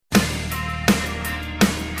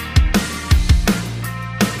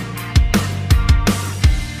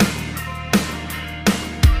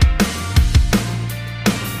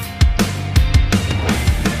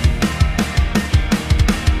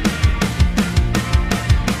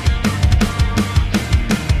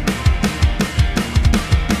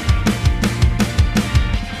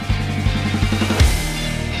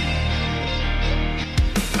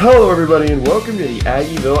Hello, everybody, and welcome to the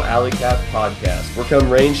Aggieville Alley Cat podcast. Where come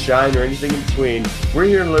rain, shine, or anything in between, we're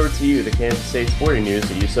here to deliver to you the Kansas State sporting news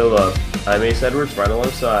that you so love. I'm Ace Edwards, right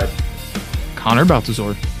alongside Connor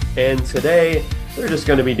Baltazar. And today, we're just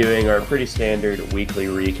going to be doing our pretty standard weekly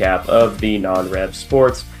recap of the non-rev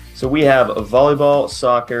sports. So we have volleyball,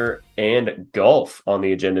 soccer, and golf on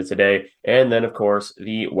the agenda today. And then, of course,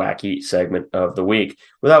 the wacky segment of the week.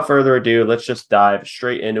 Without further ado, let's just dive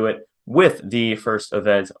straight into it with the first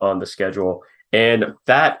event on the schedule. And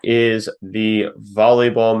that is the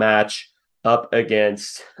volleyball match up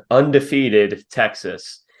against undefeated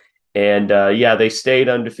Texas. And they stayed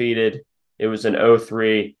undefeated. It was an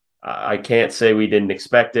 0-3. I can't say we didn't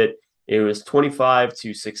expect it. It was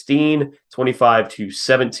 25-16,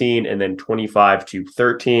 25-17, and then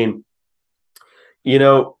 25-13. You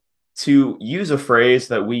know, to use a phrase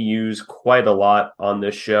that we use quite a lot on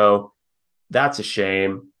this show, that's a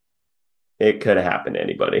shame. It could have happened to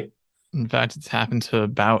anybody. In fact, it's happened to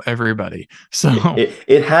about everybody. So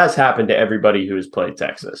it has happened to everybody who has played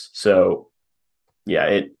Texas. So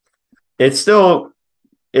yeah, it still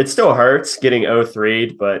hurts getting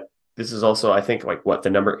 0-3'd, but this is also, I think, the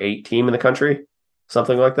number 8 team in the country,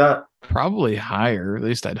 something like that. Probably higher. At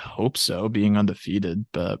least I'd hope so, being undefeated.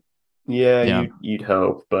 But yeah. You'd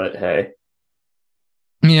hope, but hey,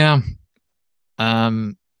 yeah,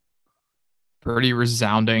 pretty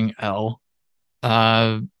resounding L.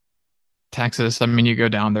 Texas, I mean, you go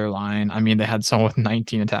down their line. I mean, they had someone with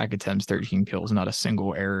 19 attack attempts, 13 kills, not a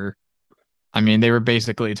single error. I mean, they were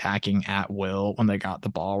basically attacking at will when they got the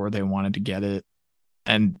ball where they wanted to get it.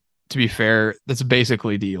 And to be fair, that's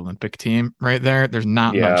basically the Olympic team right there. There's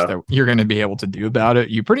not much that you're going to be able to do about it.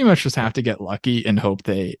 You pretty much just have to get lucky and hope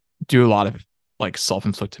they do a lot of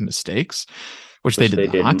self-inflicted mistakes, which they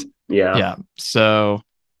did not. Didn't. Yeah. So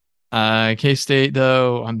K-State,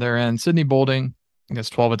 though, on their end, Sydney Bolding, I guess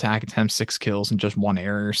 12 attack attempts, 6 kills, and just 1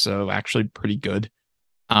 error. So actually pretty good.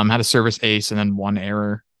 Had a service ace and then 1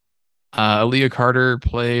 error. Aaliyah Carter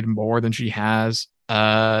played more than she has.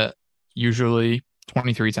 Usually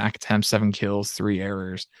 23 attack attempts, 7 kills, 3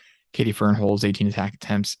 errors. Katie Fernholz, 18 attack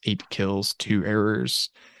attempts, 8 kills, 2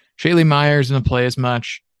 errors. Shaylee Myers didn't play as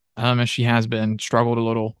much as she has been. Struggled a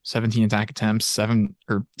little. 17 attack attempts, 17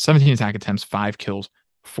 attack attempts, 5 kills,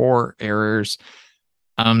 4 errors.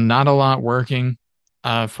 Not a lot working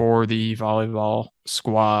for the volleyball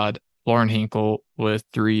squad. Lauren Hinkle with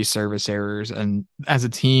 3 service errors, and as a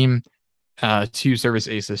team, 2 service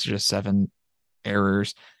aces, just 7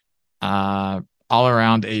 errors. All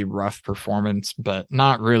around a rough performance, but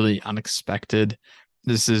not really unexpected.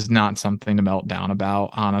 This is not something to melt down about,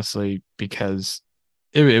 honestly, because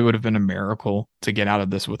it would have been a miracle to get out of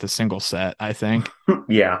this with a single set, I think.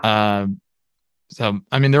 Yeah. So,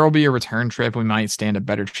 I mean, there will be a return trip. We might stand a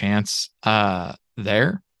better chance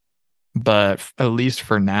there. But at least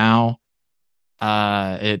for now,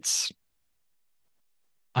 it's...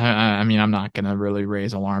 I mean, I'm not going to really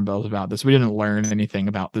raise alarm bells about this. We didn't learn anything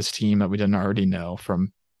about this team that we didn't already know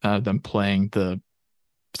from them playing the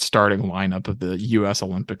starting lineup of the U.S.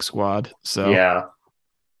 Olympic squad. So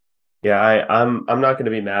I'm not going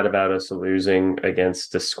to be mad about us losing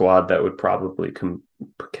against a squad that would probably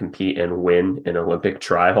compete and win an Olympic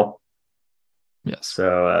trial. Yes.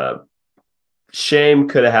 So shame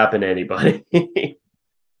could have happened to anybody.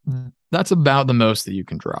 That's about the most that you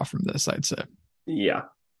can draw from this, I'd say. Yeah.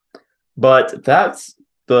 But that's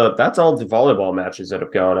all the volleyball matches that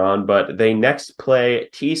have gone on. But they next play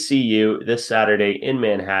TCU this Saturday in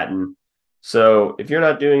Manhattan. So if you're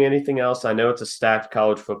not doing anything else, I know it's a stacked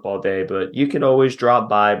college football day, but you can always drop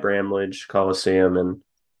by Bramlage Coliseum and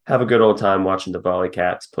have a good old time watching the Volley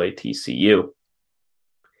Cats play TCU.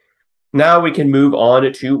 Now we can move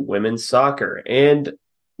on to women's soccer. And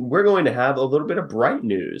we're going to have a little bit of bright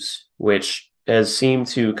news, which has seemed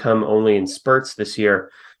to come only in spurts this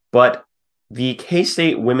year. But the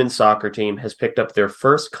K-State women's soccer team has picked up their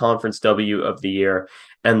first conference W of the year,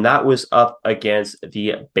 and that was up against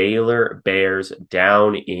the Baylor Bears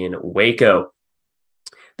down in Waco.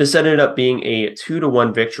 This ended up being a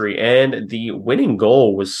 2-1 victory, and the winning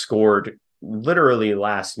goal was scored literally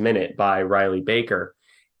last minute by Riley Baker.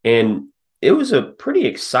 And it was a pretty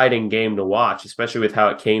exciting game to watch, especially with how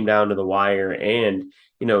it came down to the wire. And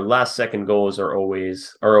last second goals are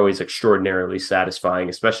always extraordinarily satisfying,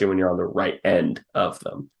 especially when you're on the right end of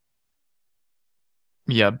them.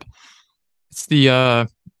 Yep. It's the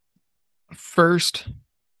first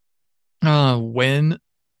win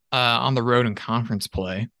on the road in conference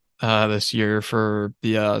play this year for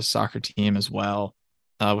the soccer team as well,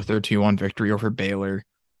 with their 2-1 victory over Baylor.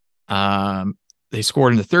 They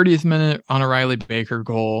scored in the 30th minute on a Riley Baker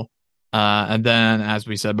goal. And then, as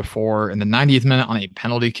we said before, in the 90th minute on a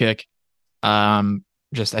penalty kick,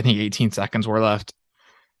 just I think 18 seconds were left,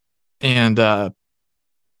 and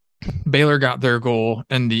Baylor got their goal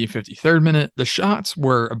in the 53rd minute. The shots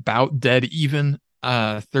were about dead even,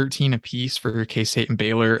 13 apiece for K-State and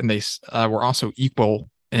Baylor, and they were also equal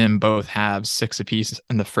in both halves, 6 apiece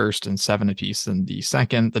in the first and 7 apiece in the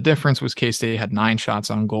second. The difference was K-State had 9 shots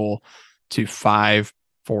on goal to 5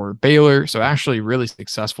 for Baylor, so actually really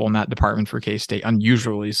successful in that department for K-State,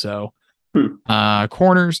 unusually so.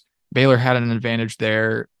 Corners, Baylor had an advantage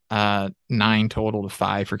there, 9 total to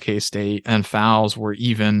 5 for K-State, and fouls were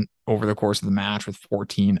even over the course of the match with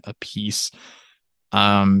 14 apiece.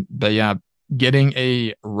 But yeah, getting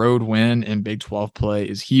a road win in Big 12 play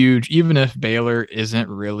is huge. Even if Baylor isn't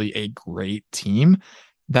really a great team,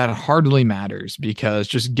 that hardly matters, because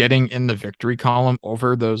just getting in the victory column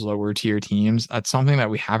over those lower tier teams, that's something that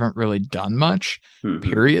we haven't really done much,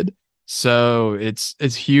 period. So it's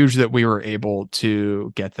huge that we were able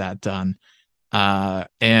to get that done.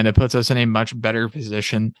 And it puts us in a much better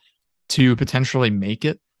position to potentially make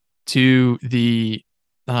it to the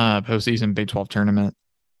postseason Big 12 tournament.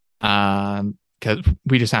 Because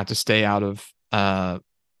we just have to stay out of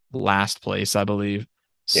last place, I believe.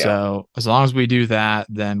 Yeah. So as long as we do that,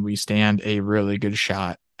 then we stand a really good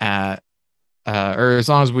shot at, or as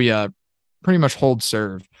long as we pretty much hold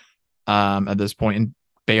serve at this point, and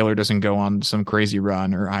Baylor doesn't go on some crazy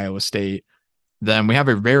run, or Iowa State, then we have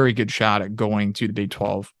a very good shot at going to the Big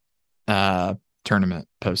 12 tournament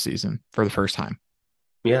postseason for the first time.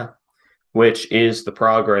 Yeah, which is the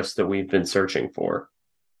progress that we've been searching for.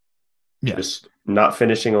 Yes. Just not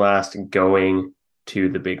finishing last and going to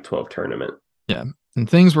the Big 12 tournament. Yeah, and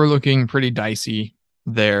things were looking pretty dicey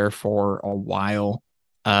there for a while.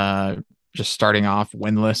 Just starting off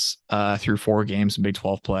winless through 4 games in Big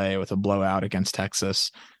 12 play with a blowout against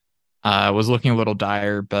Texas. Was looking a little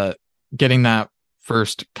dire, but getting that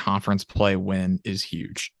first conference play win is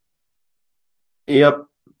huge. Yep.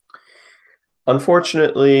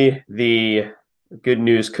 Unfortunately, the good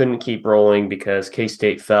news couldn't keep rolling because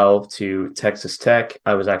K-State fell to Texas Tech.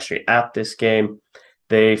 I was actually at this game.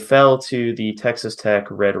 They fell to the Texas Tech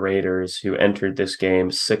Red Raiders, who entered this game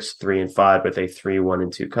 6-3-5 with a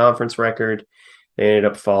 3-1-2 conference record. They ended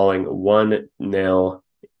up falling 1-0,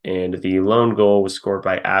 and the lone goal was scored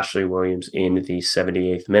by Ashley Williams in the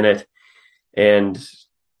 78th minute. And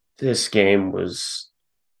this game was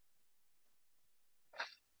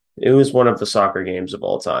one of the soccer games of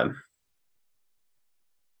all time.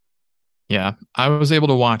 Yeah, I was able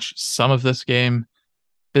to watch some of this game,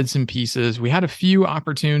 bits and pieces. We had a few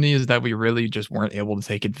opportunities that we really just weren't able to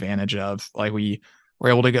take advantage of. Like, we were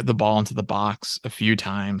able to get the ball into the box a few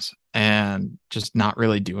times and just not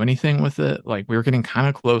really do anything with it. Like, we were getting kind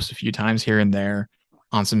of close a few times here and there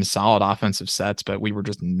on some solid offensive sets, but we were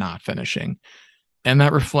just not finishing. And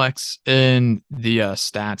that reflects in the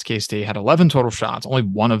stats. K-State had 11 total shots, only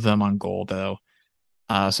 1 of them on goal, though.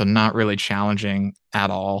 So not really challenging at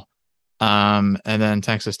all. And then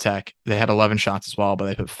Texas Tech, they had 11 shots as well, but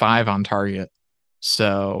they put 5 on target.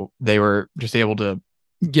 So they were just able to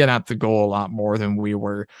get at the goal a lot more than we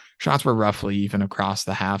were. Shots were roughly even across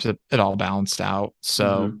the halves. It all balanced out.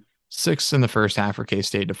 So 6 in the first half for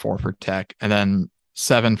K-State to 4 for Tech, and then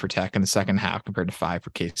 7 for Tech in the second half compared to 5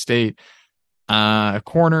 for K-State.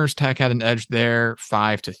 Corners, Tech had an edge there,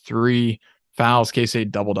 5-3. Fouls,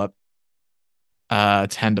 K-State doubled up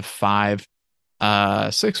 10-5.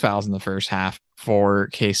 6 fouls in the first half for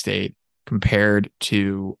K-State compared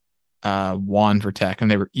to 1 for Tech, and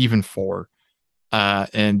they were even 4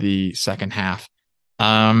 in the second half.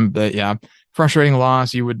 But yeah, frustrating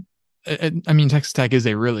loss. Texas Tech is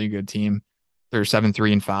a really good team. They're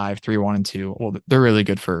 7-3-5, 3-1-2. Well, they're really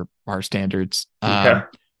good for our standards. Okay.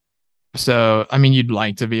 So, you'd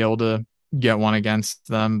like to be able to get one against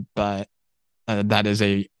them, but that is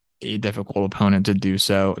a difficult opponent to do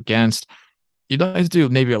so against. You'd like to do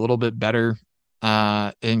maybe a little bit better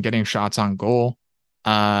in getting shots on goal.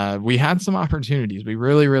 We had some opportunities. We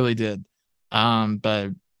really, really did.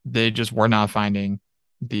 But they just were not finding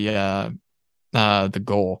the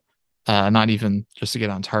goal, not even just to get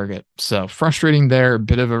on target. So frustrating there, a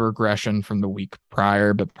bit of a regression from the week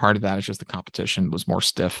prior, but part of that is just the competition was more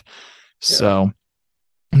stiff. Yeah. So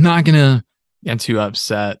I'm not going to get too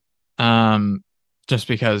upset just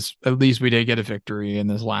because at least we did get a victory in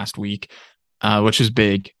this last week, which is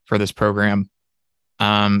big for this program.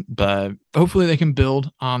 But hopefully they can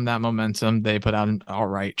build on that momentum. They put out an all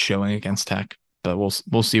right showing against Tech, but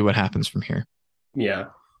we'll see what happens from here. Yeah.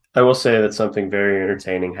 I will say that something very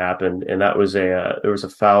entertaining happened, and that was there was a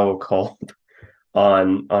foul called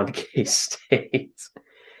on K-State.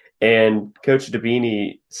 And Coach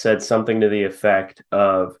Dabini said something to the effect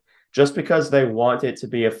of just because they want it to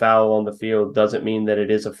be a foul on the field doesn't mean that it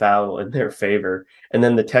is a foul in their favor. And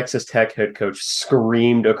then the Texas Tech head coach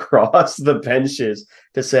screamed across the benches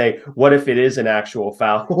to say, what if it is an actual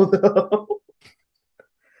foul, though?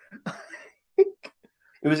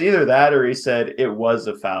 It was either that or he said it was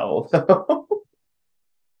a foul.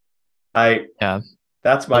 I Yeah.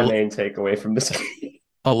 That's my main takeaway from this game.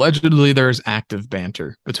 Allegedly, there's active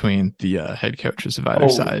banter between the head coaches of either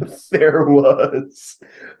side. There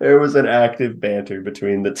was an active banter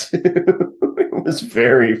between the two. It was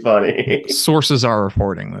very funny. Sources are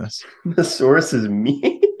reporting this. The source is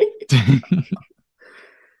me.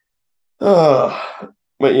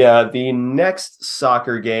 But yeah, the next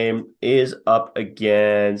soccer game is up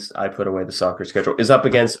against, I put away the soccer schedule, is up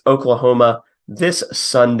against Oklahoma this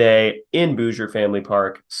Sunday in Boozer Family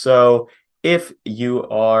Park. So if you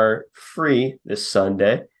are free this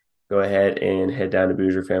Sunday, go ahead and head down to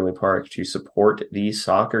Boozer Family Park to support the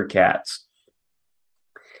Soccer Cats.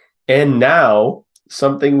 And now,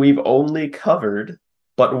 something we've only covered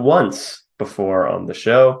but once before on the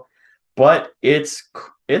show, but it's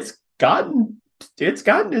gotten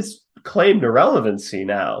its claim to relevancy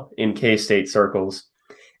now in K-State circles,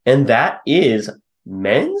 and that is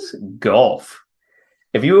men's golf.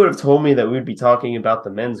 If you would have told me that we'd be talking about the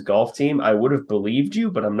men's golf team, I would have believed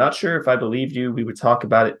you, but I'm not sure if I believed you we would talk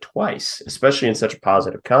about it twice, especially in such a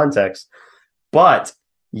positive context. But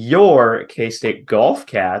your K-State Golf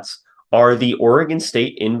Cats are the Oregon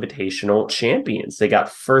State Invitational champions. They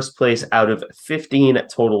got first place out of 15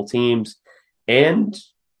 total teams. And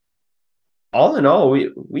all in all,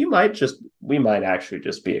 we might actually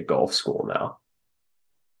just be a golf school now.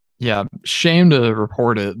 Yeah, shame to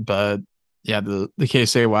report it, but yeah, the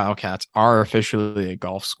K-State Wildcats are officially a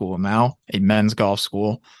golf school now, a men's golf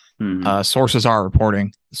school. Mm-hmm. Sources are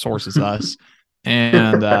reporting, sources us.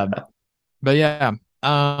 And but yeah,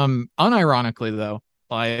 unironically though,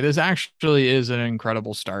 like this actually is an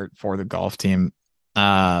incredible start for the golf team.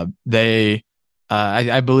 I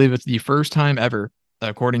believe it's the first time ever,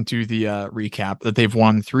 according to the recap, that they've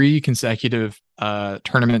won 3 consecutive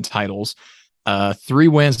tournament titles. 3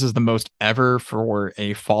 wins is the most ever for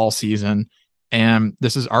a fall season. And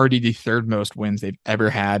this is already the 3rd most wins they've ever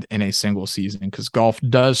had in a single season, because golf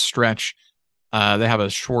does stretch. They have a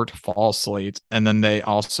short fall slate, and then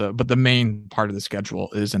but the main part of the schedule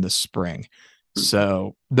is in the spring.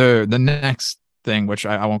 So the next thing, which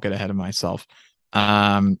I won't get ahead of myself,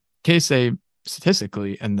 K-State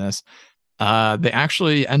statistically in this, they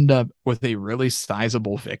actually end up with a really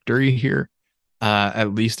sizable victory here.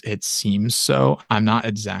 At least it seems so. I'm not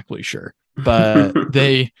exactly sure, but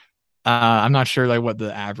I'm not sure like what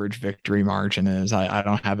the average victory margin is. I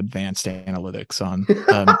don't have advanced analytics on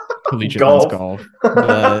collegiate golf,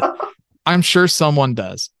 but I'm sure someone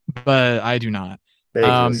does, but I do not. They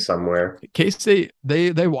exist somewhere. K-State,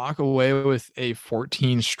 they walk away with a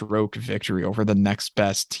 14-stroke victory over the next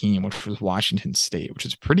best team, which was Washington State, which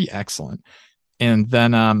is pretty excellent. And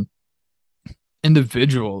then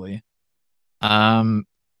individually,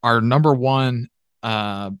 our number one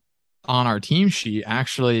on our team sheet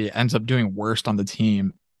actually ends up doing worst on the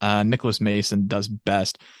team. Nicholas Mason does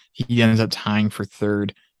best. He ends up tying for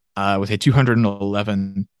 3rd with a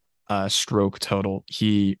 211 stroke total.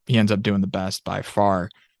 He ends up doing the best by far.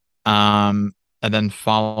 And then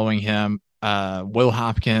following him, Will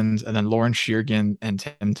Hopkins, and then Lauren Sheargan and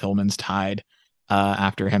Tim Tillman's tied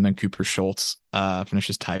after him. And Cooper Schultz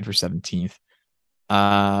finishes tied for 17th.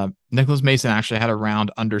 Nicholas Mason actually had a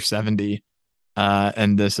round under 70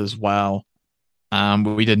 in this as well.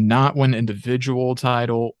 We did not win individual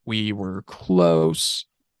title. We were close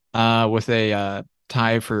with a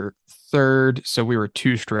tie for 3rd, so we were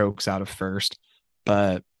 2 strokes out of 1st,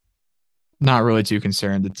 but not really too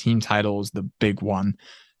concerned. The team title is the big one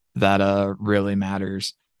that really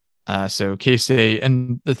matters. So K-State,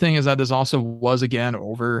 and the thing is that this also was again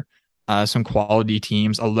over some quality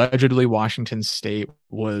teams. Allegedly, Washington State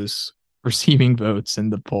was receiving votes in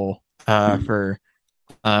the poll for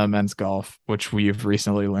men's golf, which we've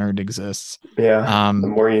recently learned exists. Yeah, the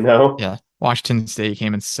more you know. Yeah, Washington State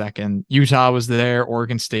came in 2nd. Utah was there.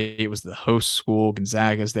 Oregon State was the host school.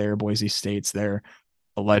 Gonzaga's there. Boise State's there.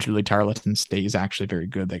 Allegedly, Tarleton State is actually very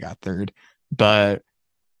good. They got 3rd. But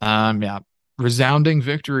yeah, resounding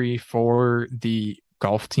victory for the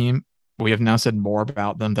golf team. We have now said more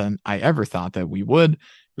about them than I ever thought that we would,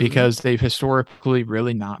 because they've historically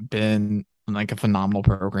really not been like a phenomenal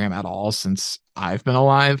program at all since I've been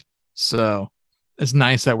alive. So it's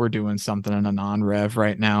nice that we're doing something in a non-rev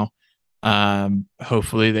right now.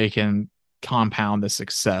 Hopefully they can compound the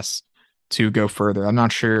success to go further. I'm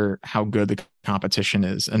not sure how good the competition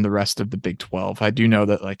is in the rest of the Big 12. I do know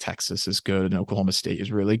that like Texas is good and Oklahoma State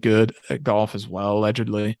is really good at golf as well,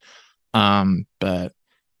 allegedly. But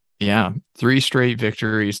yeah, 3 straight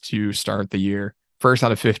victories to start the year. First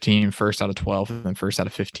out of 15, first out of 12, and then first out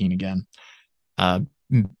of 15 again. Uh,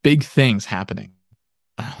 Big things happening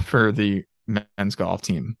for the men's golf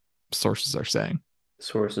team, sources are saying.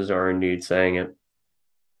 Sources are indeed saying it.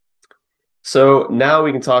 So now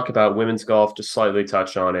we can talk about women's golf, just slightly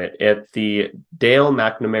touch on it. At the Dale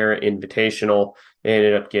McNamara Invitational, they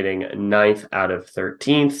ended up getting 9th out of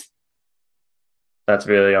 13th. That's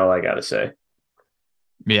really all I got to say.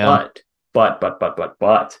 Yeah.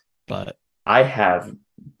 But I have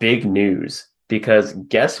big news because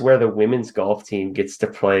guess where the women's golf team gets to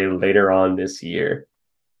play later on this year?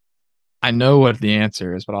 I know what the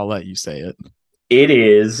answer is, but I'll let you say it. It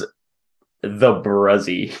is the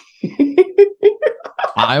Bruzzy.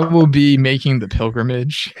 I will be making the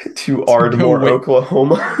pilgrimage to Ardmore,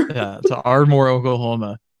 Oklahoma. Yeah, to Ardmore,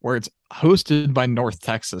 Oklahoma, where it's hosted by North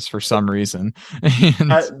Texas for some reason.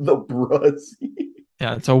 And at the Bruzzy.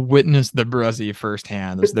 Yeah, to witness the Bruzzy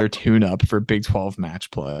firsthand as their tune-up for Big 12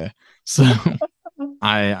 match play. So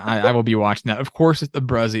I will be watching that. Of course, the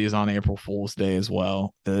Bruzzy is on April Fool's Day as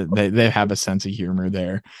well. They have a sense of humor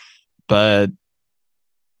there, but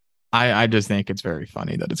I just think it's very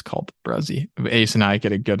funny that it's called the Bruzzy. Ace and I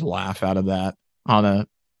get a good laugh out of that on a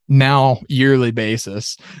now yearly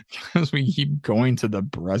basis because we keep going to the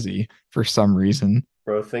Bruzzy for some reason.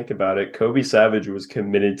 Bro, think about it. Kobe Savage was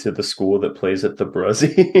committed to the school that plays at the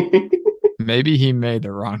Bruzzy. Maybe he made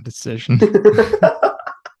the wrong decision.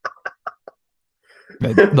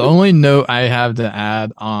 But the only note I have to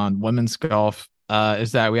add on women's golf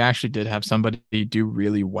is that we actually did have somebody do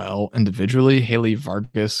really well individually. Haley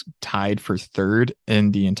Vargas tied for 3rd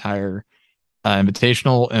in the entire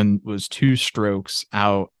invitational and was 2 strokes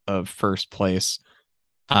out of 1st place.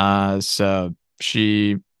 So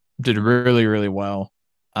she did really, really well.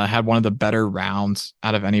 Had one of the better rounds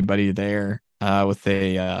out of anybody there with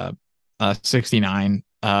a 69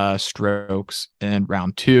 strokes in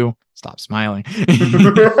round 2. Stop smiling.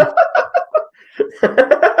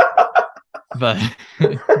 But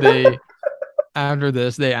after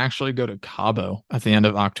this, they actually go to Cabo at the end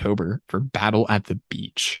of October for Battle at the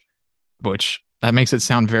Beach, which that makes it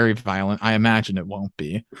sound very violent. I imagine it won't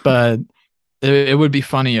be, but it would be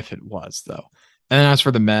funny if it was, though. And then as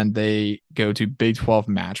for the men, they go to Big 12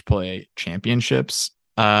 Match Play Championships,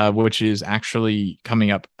 which is actually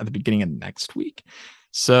coming up at the beginning of next week.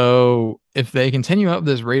 So if they continue up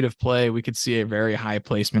this rate of play, we could see a very high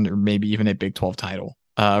placement or maybe even a Big 12 title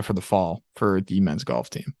for the fall for the men's golf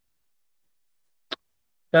team.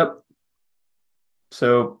 Yep.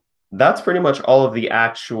 So that's pretty much all of the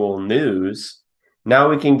actual news. Now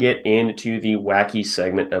we can get into the wacky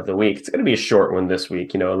segment of the week. It's going to be a short one this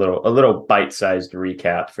week, a little bite-sized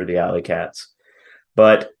recap for the Alley Cats.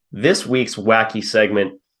 But this week's wacky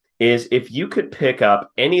segment is if you could pick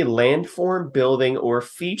up any landform, building, or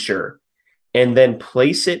feature and then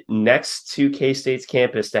place it next to K-State's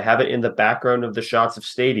campus to have it in the background of the shots of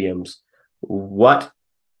stadiums, what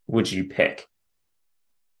would you pick?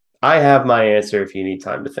 I have my answer if you need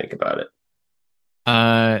time to think about it.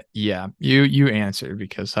 Yeah, you answer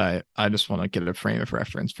because I just want to get a frame of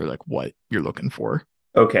reference for like what you're looking for.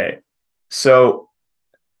 Okay. So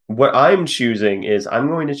what I'm choosing is I'm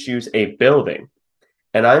going to choose a building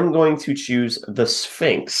and I'm going to choose the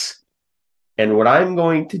Sphinx. And what I'm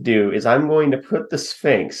going to do is I'm going to put the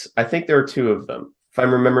Sphinx, I think there are 2 of them. If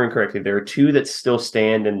I'm remembering correctly, there are 2 that still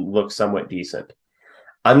stand and look somewhat decent.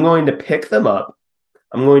 I'm going to pick them up.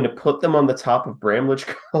 I'm going to put them on the top of Bramlage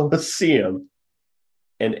Coliseum.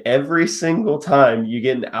 And every single time you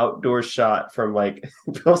get an outdoor shot from like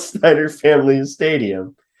Bill Snyder Family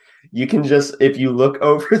Stadium, you can just, if you look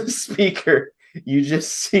over the speaker, you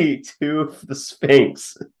just see 2 of the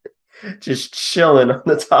Sphinx just chilling on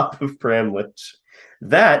the top of Bramlage.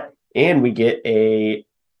 That, and we get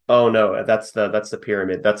oh no, that's the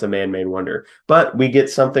pyramid. That's a man-made wonder. But we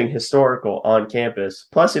get something historical on campus.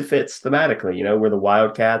 Plus it fits thematically, we're the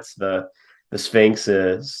Wildcats, the Sphinx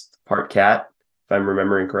is part cat, if I'm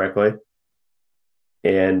remembering correctly.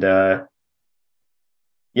 And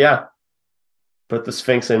yeah, put the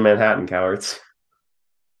Sphinx in Manhattan, cowards.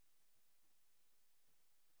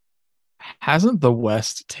 Hasn't the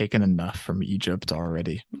West taken enough from Egypt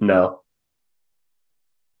already? No.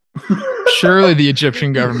 Surely the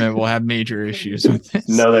Egyptian government will have major issues with this.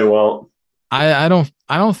 No, they won't. I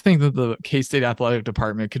don't think that the K-State athletic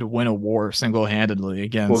department could win a war single-handedly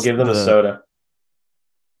against. We'll give them a soda.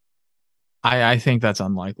 I think that's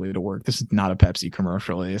unlikely to work. This is not a Pepsi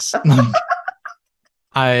commercial, Ace. Like,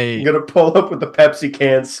 I'm gonna pull up with the Pepsi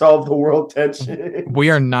can, solve the world we tension.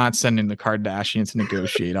 are not sending the Kardashians to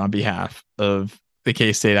negotiate on behalf of the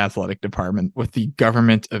K-State athletic department with the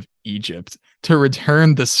government of Egypt to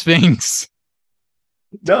return the Sphinx.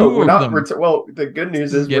 No, Two we're of not. them. Well, the good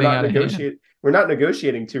news This is is we're getting not out of hand. negotiating. We're not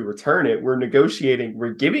negotiating to return it. We're negotiating.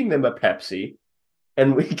 We're giving them a Pepsi,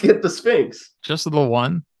 and we get the Sphinx. Just the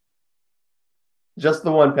one Just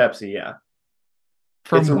the one Pepsi. Yeah,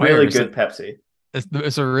 it's from a where really is it? good Pepsi.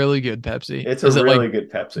 It's a really good Pepsi. It's a Is it like really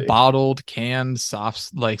good Pepsi. bottled, canned,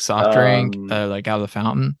 soft drink, Um, like out of the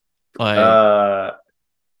fountain? Like, uh,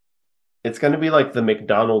 it's gonna be like the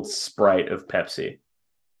McDonald's Sprite of Pepsi.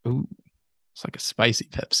 ooh, it's like a spicy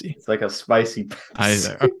Pepsi. It's like a spicy I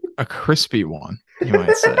Pepsi. a crispy one, you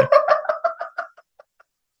might say.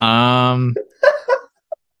 Um,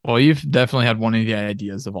 well, you've definitely had one of the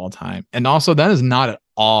ideas of all time. And also, that is not at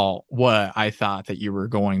all what I thought that you were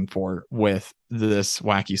going for with this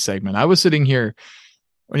wacky segment. I was sitting here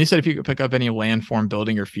when you said if you could pick up any landform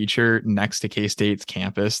building or feature next to K-State's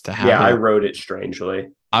campus to have Yeah, I it. wrote it strangely.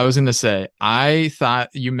 I was going to say, I thought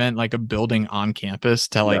you meant like a building on campus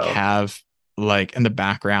to like No. have like in the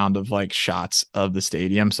background of like shots of the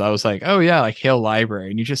stadium. So I was like, oh yeah, like Hale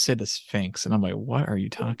Library. And you just said the Sphinx. And I'm like, what are you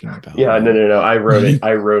talking about, Yeah, no, man? no, no. I wrote it.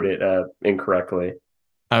 I wrote it incorrectly.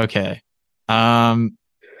 Okay. Um,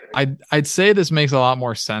 I'd say this makes a lot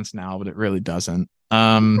more sense now, but it really doesn't.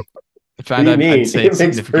 In What fact, do you I'd mean? say It it's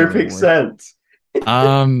makes significantly perfect worse. sense.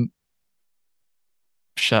 Um,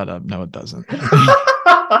 shut up. No, it doesn't.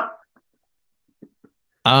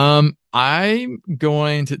 I'm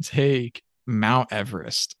going to take Mount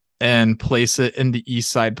Everest and place it in the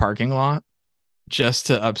east side parking lot just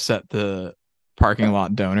to upset the parking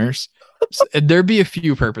lot donors. So, there'd be a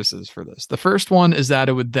few purposes for this. The first one is that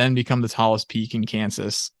it would then become the tallest peak in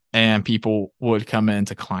Kansas and people would come in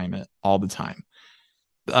to climb it all the time.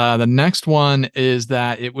 The next one is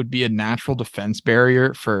that it would be a natural defense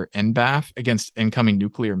barrier for NBAF against incoming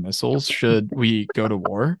nuclear missiles should we go to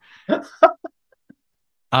war.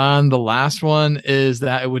 The last one is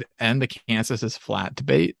that it would end the Kansas is flat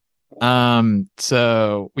debate.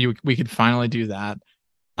 So we could finally do that.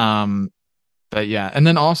 But yeah, and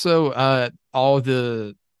then also all of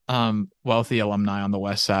the wealthy alumni on the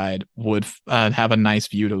west side would have a nice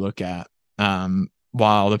view to look at.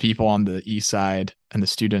 While the people on the east side and the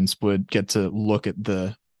students would get to look at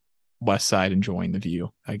the west side enjoying the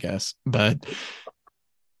view, I guess. But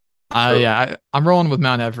I'm rolling with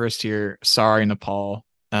Mount Everest here. Sorry, Nepal.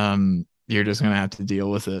 You're just gonna have to deal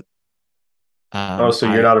with it. So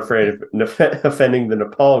you're not afraid of offending the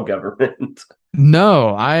Nepal government?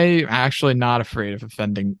 No, I actually not afraid of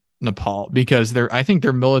offending Nepal because I think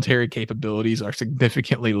their military capabilities are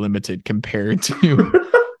significantly limited compared to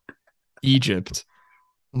Egypt,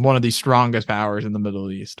 one of the strongest powers in the Middle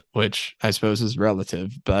East, which I suppose is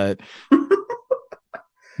relative, but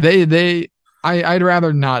I'd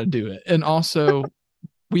rather not do it. And also,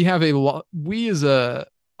 we have we as a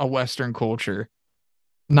Western culture,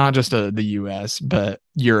 not just the U.S. but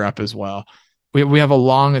Europe as well. We have a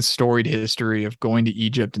long and storied history of going to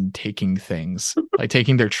Egypt and taking things, like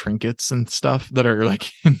taking their trinkets and stuff that are like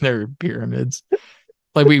in their pyramids.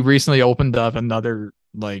 Like we recently opened up another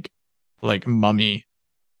like mummy,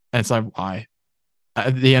 and it's like why?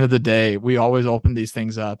 At the end of the day, we always open these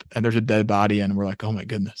things up, and there's a dead body, and we're like, oh my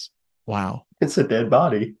goodness, wow. It's a dead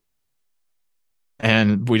body.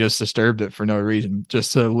 And we just disturbed it for no reason,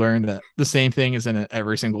 just to learn that the same thing is in it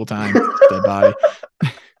every single time. Dead body.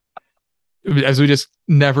 As we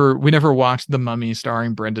never watched The Mummy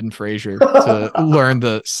starring Brendan Fraser to learn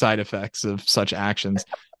the side effects of such actions.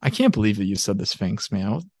 I can't believe that you said the Sphinx,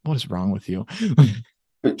 man. What is wrong with you?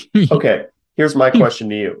 Okay, here's my question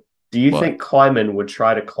to you. Do you What? think Kleiman would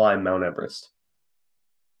try to climb Mount Everest?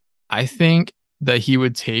 I think that he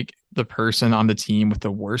would take the person on the team with the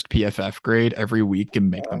worst PFF grade every week and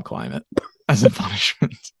make them climb it as a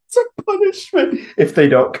punishment. It's a punishment. If they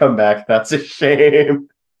don't come back, that's a shame.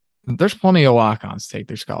 There's plenty of walk-ons take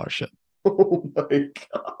their scholarship. Oh my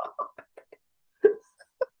God.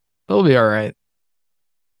 They'll be all right.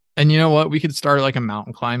 And you know what? We could start like a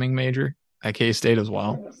mountain climbing major at K-State as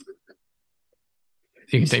well.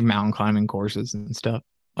 You can take mountain climbing courses and stuff,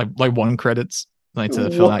 like 1 credits, like to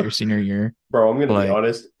fill out your senior year. Bro, I'm gonna Like, be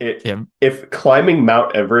honest. yeah. If climbing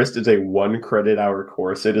Mount Everest is a 1 credit hour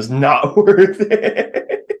course, it is not worth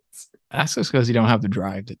it. That's just because you don't have the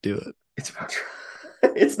drive to do it.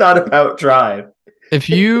 It's not about drive. If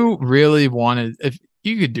you really wanted, if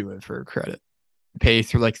you could do it for a credit, pay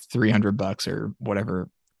through like $300 or whatever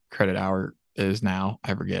credit hour is now.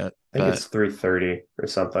 I forget, I think but it's 3:30 or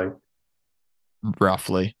something.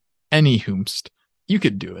 roughly. Any whomst, you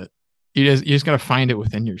could do it. You just gotta find it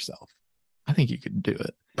within yourself. I think you could do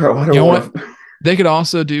it. Bro, I You don't know what? want to. They could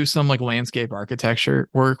also do some like landscape architecture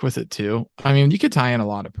work with it too. I mean, you could tie in a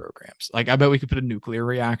lot of programs. Like I bet we could put a nuclear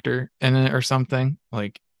reactor in it or something.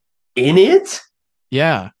 Like, In it?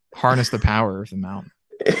 yeah, harness the power of the mountain.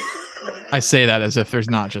 I say that as if there's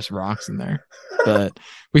not just rocks in there, but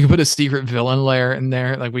we can put a secret villain lair in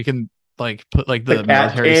there. Like we can like put like The the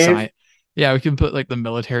cat military cave? science. Yeah, we can put like the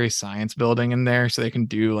military science building in there so they can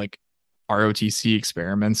do like ROTC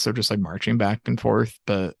experiments. So just like marching back and forth.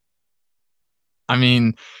 But I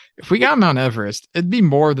mean, if we got Mount Everest, it'd be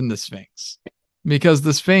more than the Sphinx because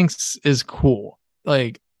the Sphinx is cool.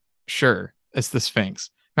 Like, sure, it's the Sphinx.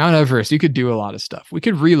 Mount Everest, you could do a lot of stuff. We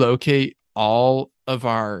could relocate all of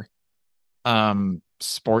our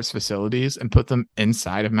sports facilities and put them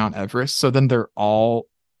inside of Mount Everest. So then they're all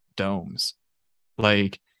domes.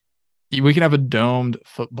 Like we could have a domed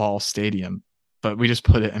football stadium, but we just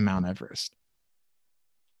put it in Mount Everest.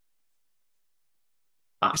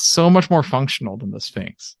 It's so much more functional than the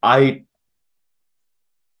Sphinx. I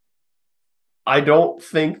I don't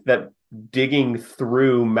think that digging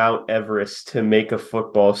through Mount Everest to make a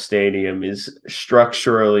football stadium is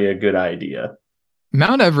structurally a good idea.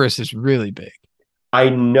 Mount Everest is really big. I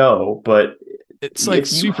know, but It's like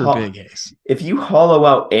if you super big, Ace. if you hollow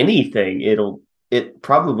out anything, it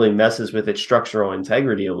probably messes with its structural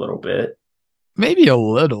integrity a little bit. Maybe a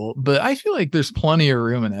little, but I feel like there's plenty of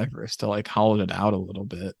room in Everest to like hollow it out a little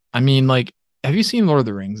bit. I mean, like, have you seen Lord of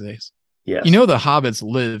the Rings, Ace? Yes. You know the hobbits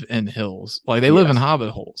live in hills. Like they live in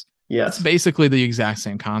hobbit holes. Yes. It's basically the exact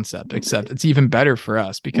same concept, except it's even better for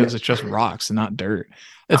us because it's just rocks and not dirt.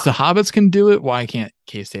 It's the hobbits can do it. Why can't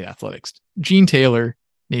K-State Athletics? Gene Taylor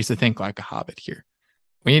needs to think like a hobbit here.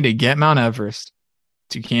 We need to get Mount Everest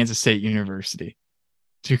to Kansas State University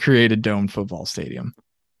to create a domed football stadium.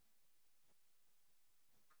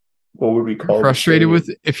 What would we call frustrated with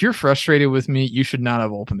if you're frustrated with me, you should not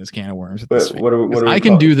have opened this can of worms. What are we I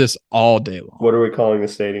can do this all day long. What are we calling the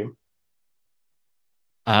stadium?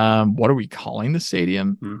 What are we calling the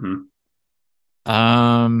stadium? Mm-hmm.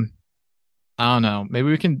 I don't know. Maybe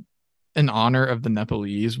we can, in honor of the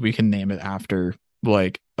Nepalese, we can name it after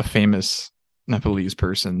like a famous Nepalese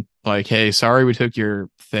person. Like, hey, sorry we took your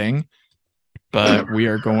thing, but we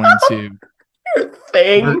are going to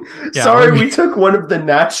thing. Yeah, sorry, we took one of the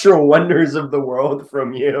natural wonders of the world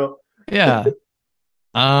from you. Yeah.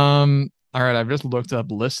 All right. I've just looked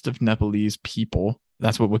up list of Nepalese people.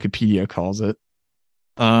 That's what Wikipedia calls it.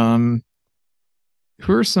 Who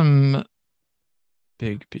are some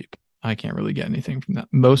big people? I can't really get anything from that.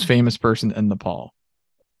 Most famous person in Nepal.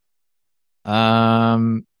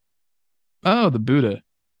 Oh, the Buddha.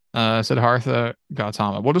 Siddhartha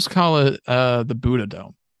Gautama. We'll just call it the Buddha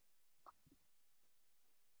Dome.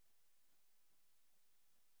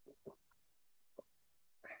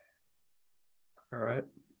 All right.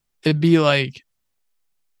 It'd be like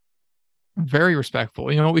very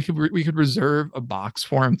respectful. You know, we could reserve a box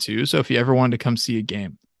for him too. So if you ever wanted to come see a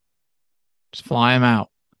game, just fly him out.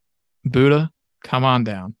 Buddha, come on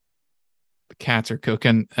down. The cats are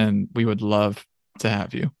cooking, and we would love to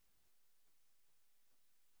have you.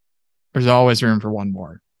 There's always room for one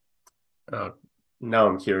more. Oh, now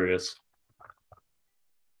I'm curious.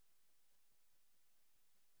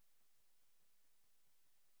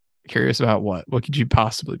 Curious about what? What could you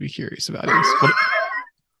possibly be curious about?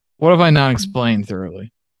 What have I not explained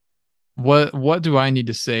thoroughly? What do I need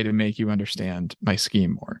to say to make you understand my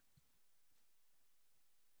scheme more?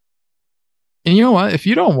 And you know what? If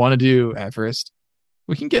you don't want to do Everest,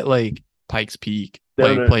 we can get like Pikes Peak.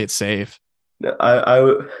 Play it safe. No,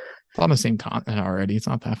 it's on the same continent already. It's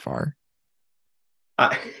not that far.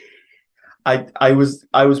 I was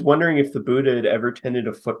wondering if the Buddha had ever attended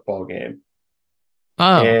a football game.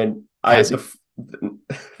 Oh, and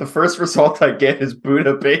the first result I get is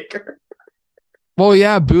Buddha Baker. Well,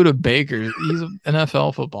 yeah, Buddha Baker. He's an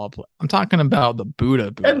NFL football player. I'm talking about the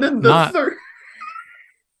Buddha. And then the third,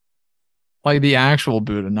 like the actual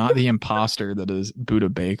Buddha, not the imposter that is Buddha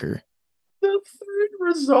Baker. The third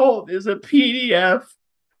result is a PDF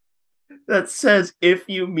that says, "If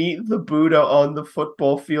you meet the Buddha on the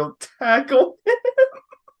football field, tackle him."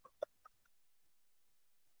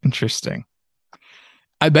 Interesting.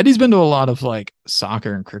 I bet he's been to a lot of like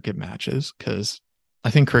soccer and cricket matches because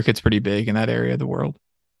I think cricket's pretty big in that area of the world.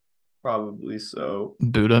 Probably so.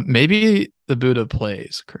 Buddha, maybe the Buddha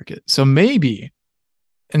plays cricket. So maybe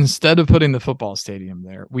instead of putting the football stadium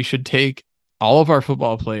there, we should take all of our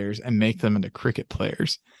football players and make them into cricket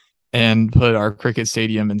players. and put our cricket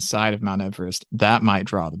stadium inside of Mount Everest, that might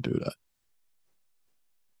draw the Buddha.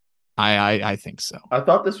 I think so. I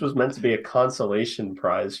thought this was meant to be a consolation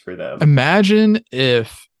prize for them. Imagine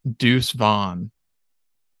if Deuce Vaughn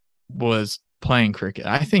was playing cricket.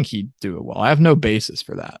 I think he'd do it well. I have no basis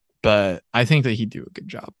for that, but I think that he'd do a good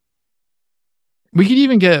job. We could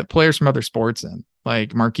even get players from other sports in,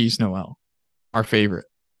 like Marquise Noel, our favorite.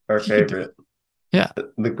 Our favorite. Yeah.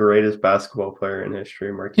 The greatest basketball player in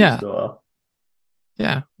history, Marquise Noel.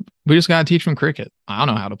 Yeah. We just got to teach them cricket. I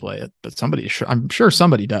don't know how to play it, but I'm sure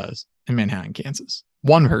somebody does in Manhattan, Kansas.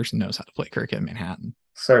 One person knows how to play cricket in Manhattan.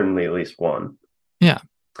 Certainly at least one. Yeah.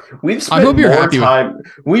 We've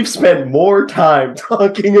spent more time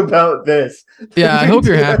talking about this. Yeah, I hope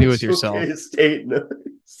you're happy with yourself.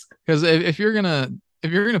 Because if you're gonna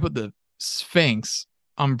put the Sphinx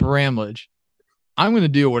on Bramlage, I'm gonna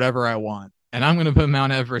do whatever I want, and I'm gonna put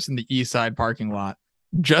Mount Everest in the East Side parking lot.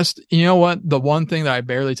 Just, you know what? The one thing that I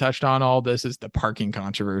barely touched on all this is the parking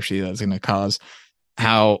controversy that's going to cause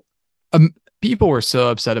how people were so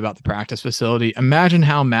upset about the practice facility. Imagine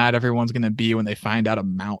how mad everyone's going to be when they find out of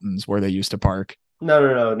mountains where they used to park.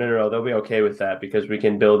 No. They'll be okay with that because we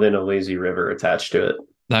can build in a lazy river attached to it.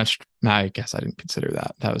 I guess I didn't consider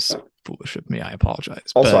that. That was foolish of me. I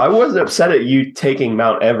apologize. Also, I wasn't upset at you taking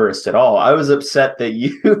Mount Everest at all. I was upset that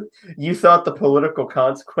you thought the political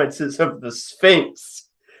consequences of the Sphinx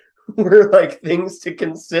were like things to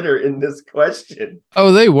consider in this question.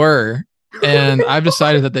 Oh, they were. And I've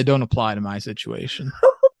decided that they don't apply to my situation.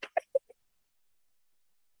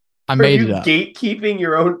 I made it up. Gatekeeping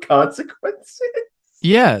your own consequences?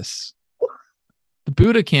 Yes. The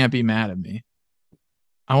Buddha can't be mad at me.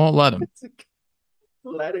 I won't let him.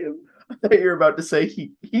 Let him. I thought you were about to say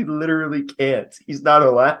he literally can't. He's not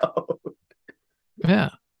allowed.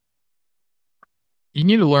 Yeah. You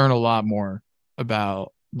need to learn a lot more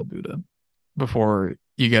about the Buddha before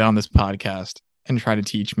you get on this podcast and try to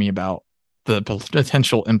teach me about the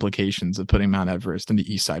potential implications of putting Mount Everest in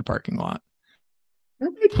the East Side parking lot.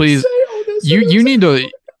 Please, you need to,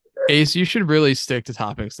 Ace, you should really stick to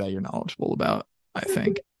topics that you're knowledgeable about, I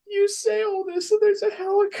think. You say all this and there's a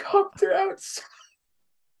helicopter outside.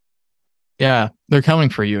 Yeah, they're coming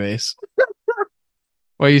for you, Ace.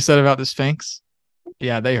 What you said about the Sphinx?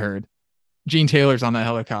 Yeah, they heard. Gene Taylor's on that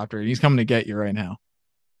helicopter and he's coming to get you right now.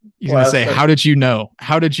 He's going to say, how did you know?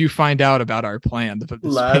 How did you find out about our plan to put the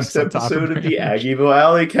last episode of the Aggieville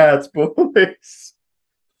Alley Cats, boys?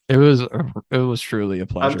 It was truly a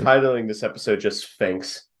pleasure. I'm titling this episode just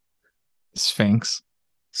Sphinx. Sphinx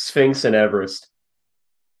and Everest.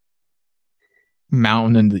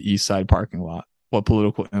 Mountain in the East Side parking lot. What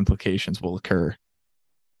political implications will occur?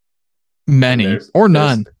 Many or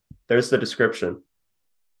none. There's the description.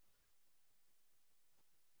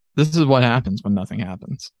 This is what happens when nothing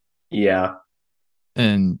happens. Yeah.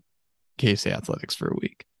 In KC Athletics for a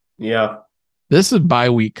week. Yeah. This is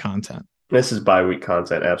bi-week content. This is bi-week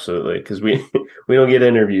content, absolutely. Because we don't get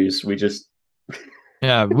interviews. We just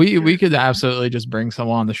Yeah, we could absolutely just bring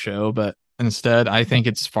someone on the show, but instead I think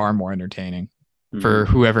it's far more entertaining for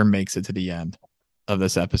whoever makes it to the end of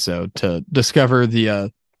this episode to discover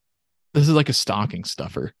this is like a stocking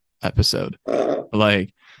stuffer episode.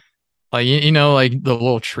 Like you know, like the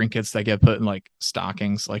little trinkets that get put in like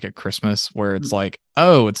stockings, like at Christmas, where it's like,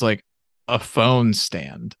 oh, it's like a phone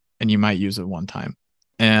stand, and you might use it one time,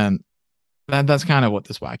 and that's kind of what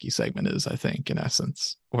this wacky segment is, I think, in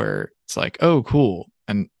essence, where it's like, oh, cool,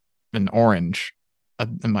 and an orange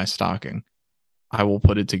in my stocking, I will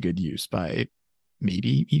put it to good use by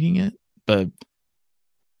maybe eating it, but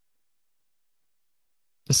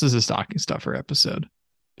this is a stocking stuffer episode.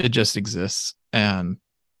 It just exists, and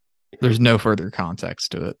there's no further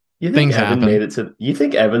context to it. You think You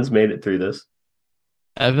think Evan's made it through this?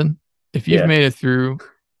 Evan, if you've made it through,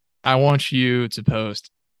 I want you to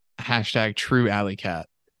post #TrueAlleyCat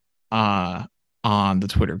on the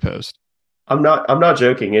Twitter post. I'm not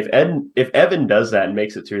joking. If Evan does that and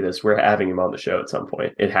makes it through this, we're having him on the show at some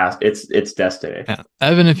point. It's destiny. Yeah.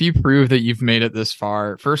 Evan, if you prove that you've made it this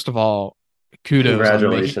far, first of all, kudos.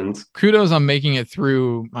 Congratulations. Kudos on making it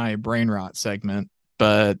through my brain rot segment.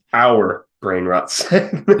 But our brain rot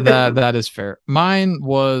segment. that is fair. Mine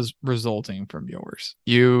was resulting from yours.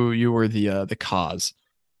 You were the cause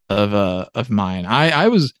of mine. I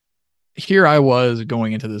was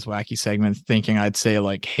going into this wacky segment thinking I'd say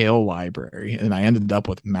like Hale Library, and I ended up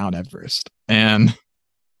with Mount Everest. And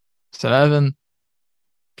so Evan,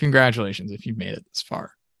 congratulations if you've made it this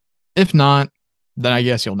far. If not, then I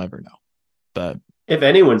guess you'll never know. But if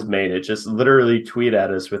anyone's made it, just literally tweet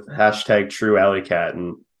at us with #TrueAlleyCat,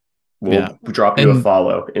 and Yeah. We'll drop you a And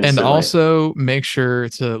follow and instantly. also make sure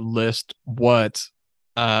to list what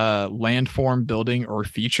landform building or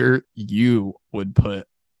feature you would put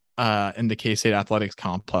in the K-State Athletics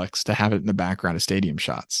complex to have it in the background of stadium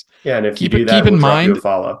shots. Yeah, and if you Keep do it keep that, in we'll drop you a mind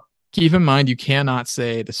follow. keep in mind you cannot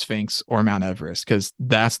say the Sphinx or Mount Everest because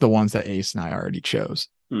that's the ones that Ace and I already chose.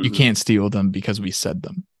 You Mm-hmm. can't steal them because we said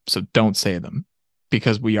them. So don't say them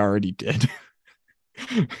because we already did.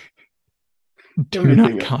 Do not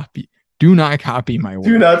Everything. copy. Do not copy my work.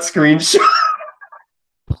 Do not screenshot.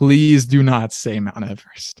 Please do not say Mount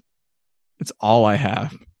Everest. It's all I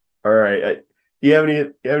have. All right. Do you have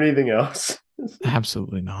anything else?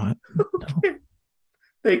 Absolutely not. Okay.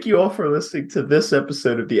 Thank you all for listening to this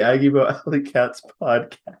episode of the Aggieville Alley Cats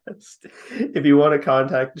podcast. If you want to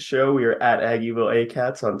contact the show, we are at Aggieville A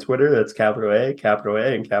Cats on Twitter. That's capital A,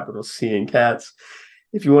 and capital C in cats.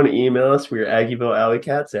 If you want to email us, we are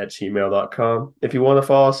AggievilleAlleyCats@gmail.com. If you want to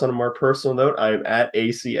follow us on a more personal note, I am at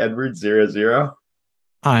ACEdwards00.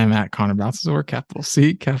 I am at Connor Balthazar, capital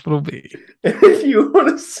C, capital B. If you want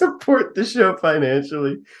to support the show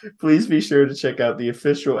financially, please be sure to check out the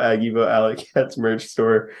official Aggieville Alley Cats merch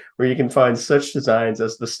store, where you can find such designs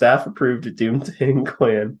as the staff-approved Doomsday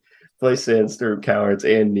Clan, Play Sandstorm Cowards,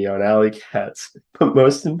 and Neon Alley Cats. But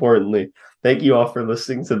most importantly, thank you all for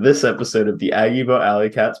listening to this episode of the Aggieville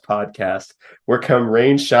Alley Cats podcast, where come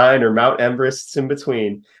rain, shine, or Mount Everest's in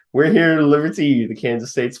between, we're here to deliver to you the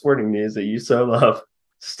Kansas State sporting news that you so love.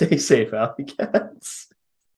 Stay safe, Alley Cats.